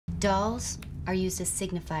Dolls are used as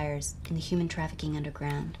signifiers in the human trafficking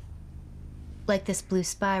underground. Like this blue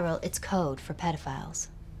spiral, it's code for pedophiles.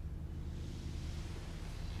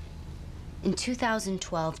 In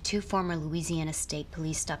 2012, 2 former Louisiana State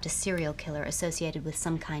Police stopped a serial killer associated with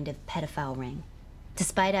some kind of pedophile ring.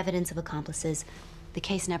 Despite evidence of accomplices, the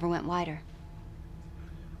case never went wider.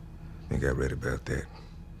 I think I read about that.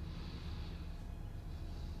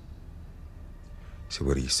 So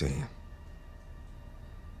what are you saying?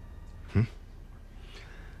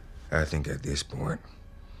 I think at this point,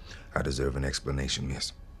 I deserve an explanation,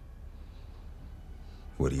 miss.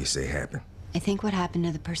 What do you say happened? I think what happened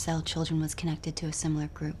to the Purcell children was connected to a similar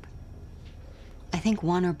group. I think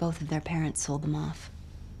one or both of their parents sold them off.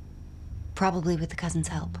 Probably with the cousin's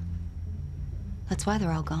help. That's why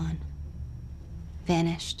they're all gone.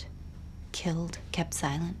 Vanished, killed, kept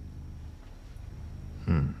silent.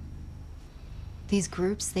 These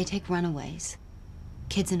groups, they take runaways,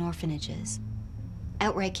 kids in orphanages,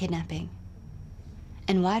 outright kidnapping.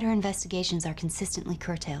 And wider investigations are consistently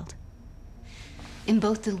curtailed. In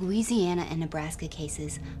both the Louisiana and Nebraska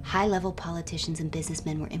cases, high-level politicians and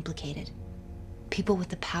businessmen were implicated. People with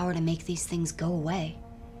the power to make these things go away.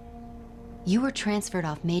 You were transferred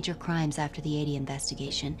off major crimes after the 80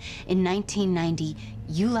 investigation. In 1990,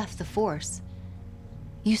 you left the force.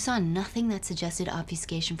 You saw nothing that suggested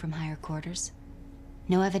obfuscation from higher quarters.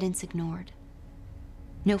 No evidence ignored.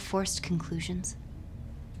 No forced conclusions.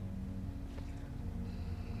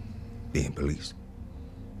 Being police,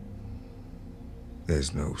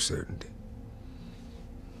 there's no certainty.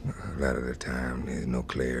 A lot of the time, there's no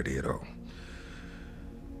clarity at all.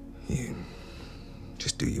 You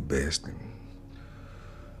just do your best and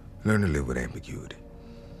learn to live with ambiguity.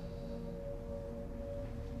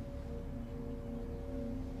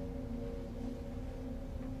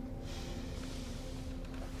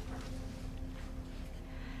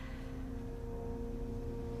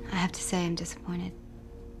 I have to say I'm disappointed.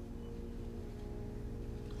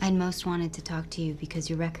 I'd most wanted to talk to you because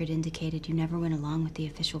your record indicated you never went along with the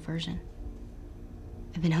official version.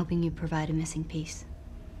 I've been hoping you'd provide a missing piece.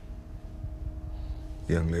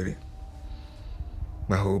 Young lady,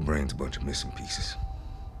 my whole brain's a bunch of missing pieces.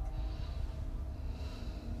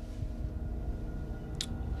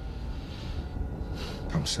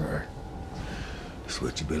 I'm sorry. It's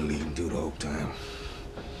what you've been leading to the whole time.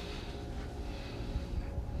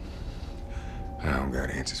 I don't got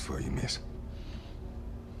answers for you, miss.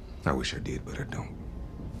 I wish I did, but I don't.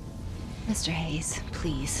 Mr. Hayes,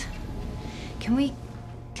 please. Can we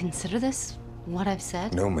consider this what I've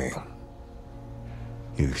said? No, ma'am.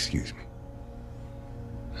 You excuse me.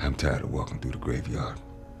 I'm tired of walking through the graveyard.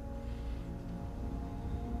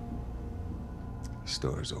 The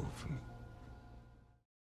story's over for me.